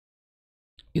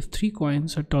if 3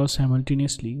 coins are tossed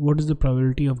simultaneously, what is the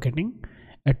probability of getting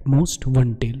at most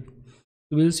one tail?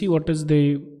 We'll see what is the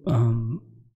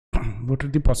what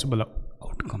are the possible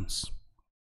outcomes.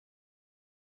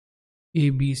 A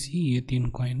B C ये 3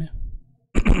 coin है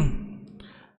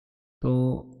तो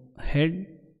head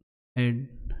head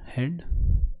head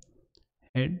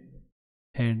head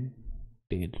head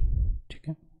tail, ठीक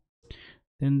है.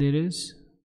 Then there is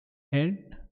head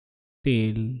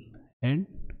tail head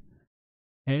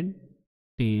head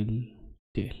tail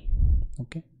tell.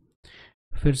 Okay,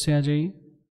 फिर से आ जाइए.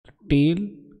 Tail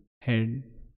head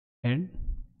head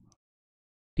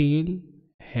tail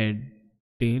head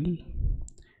tail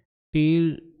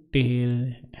tell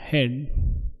tail head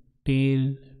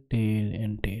tail tell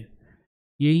and tell.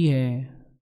 यही है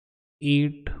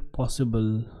 8 पॉसिबल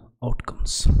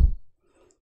आउटकम्स,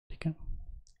 ठीक है.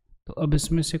 तो अब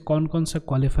इसमें से कौन कौन सा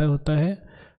क्वालिफाई होता है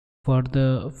for the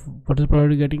what is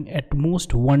probability getting at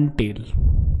most one tell.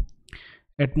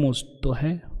 At most तो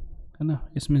है ना,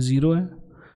 इसमें 0 है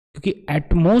क्योंकि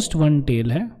एट मोस्ट वन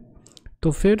टेल है.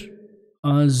 तो फिर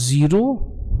 0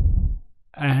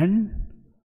 and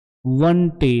one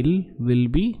tell will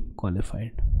be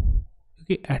qualified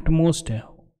क्योंकि एट मोस्ट है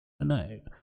ना,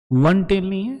 वन टेल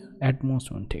नहीं है, एट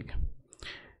मोस्ट वन. ठीक है,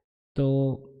 तो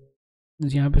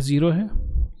यहाँ पे 0 है,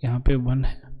 यहाँ पे 1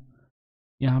 है,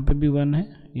 यहाँ पे भी 1 है,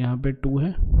 यहाँ पे 2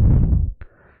 है.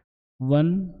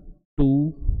 1 2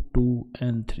 2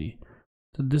 and 3.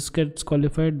 So this gets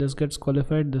qualified, this gets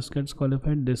qualified, this gets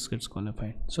qualified, this gets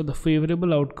qualified. So the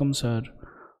favorable outcomes are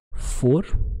 4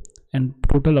 and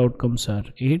total outcomes are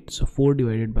 8. So 4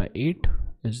 divided by 8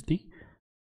 is the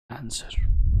answer.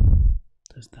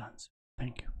 That's the answer.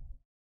 Thank you.